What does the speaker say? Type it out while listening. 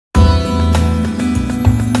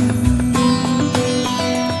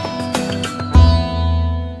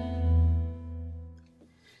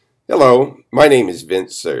Hello, my name is Vinton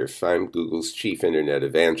Cerf. I'm Google's Chief Internet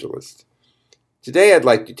Evangelist. Today I'd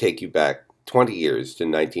like to take you back 20 years to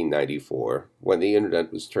 1994 when the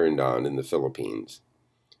Internet was turned on in the Philippines.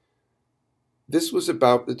 This was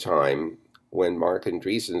about the time when Marc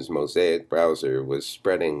Andreessen's Mosaic browser was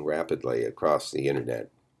spreading rapidly across the Internet.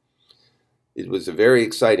 It was a very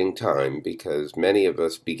exciting time because many of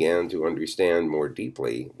us began to understand more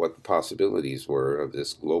deeply what the possibilities were of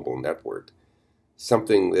this global network.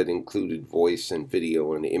 Something that included voice and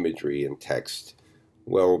video and imagery and text,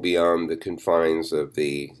 well beyond the confines of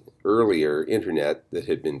the earlier internet that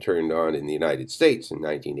had been turned on in the United States in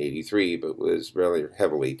 1983, but was rather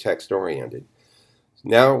heavily text-oriented.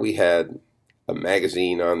 Now we had a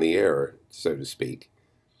magazine on the air, so to speak.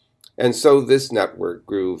 And so this network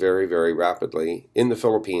grew very, very rapidly in the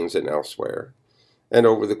Philippines and elsewhere. And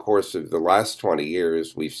over the course of the last 20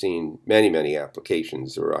 years, we've seen many, many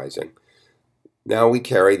applications arising. Now we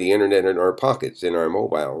carry the internet in our pockets, in our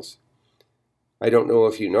mobiles. I don't know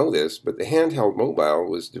if you know this, but the handheld mobile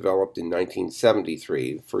was developed in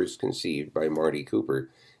 1973, first conceived by Marty Cooper,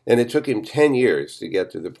 and it took him 10 years to get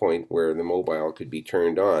to the point where the mobile could be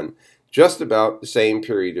turned on, just about the same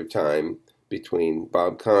period of time between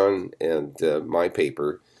Bob Kahn and my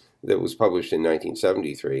paper that was published in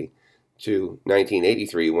 1973 to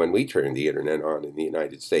 1983 when we turned the internet on in the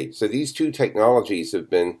United States. So these two technologies have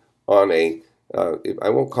been on a I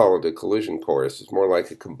won't call it a collision course. It's more like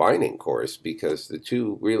a combining course because the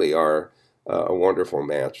two really are a wonderful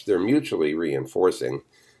match. They're mutually reinforcing.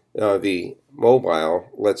 The mobile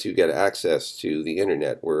lets you get access to the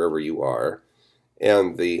internet wherever you are,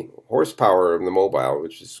 and the horsepower of the mobile,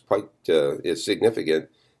 which is quite is significant,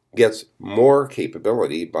 gets more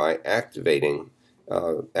capability by activating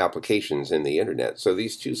applications in the internet. So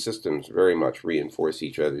these two systems very much reinforce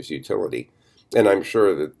each other's utility. And I'm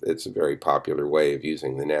sure that it's a very popular way of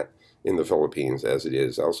using the net in the Philippines as it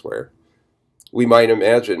is elsewhere. We might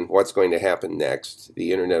imagine what's going to happen next.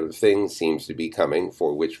 The Internet of Things seems to be coming,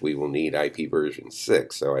 for which we will need IP version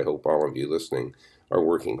 6. So I hope all of you listening are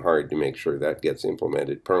working hard to make sure that gets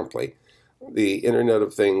implemented promptly. The Internet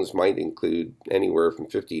of Things might include anywhere from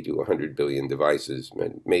 50 to 100 billion devices,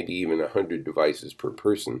 maybe even 100 devices per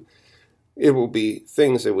person. It will be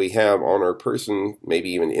things that we have on our person, maybe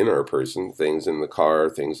even in our person, things in the car,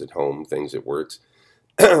 things at home, things at work.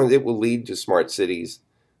 It will lead to smart cities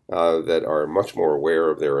that are much more aware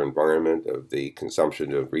of their environment, of the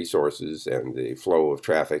consumption of resources and the flow of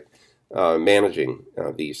traffic, managing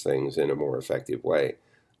these things in a more effective way.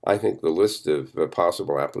 I think the list of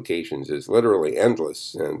possible applications is literally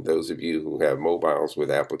endless, and those of you who have mobiles with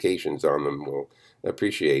applications on them will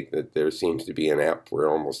appreciate that there seems to be an app for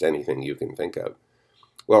almost anything you can think of.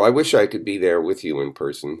 Well, I wish I could be there with you in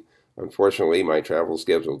person. Unfortunately, my travel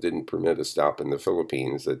schedule didn't permit a stop in the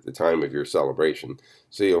Philippines at the time of your celebration,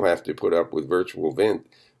 so you'll have to put up with virtual Vint.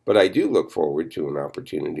 But I do look forward to an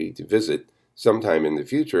opportunity to visit sometime in the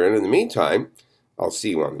future, and in the meantime, I'll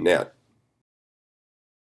see you on the net.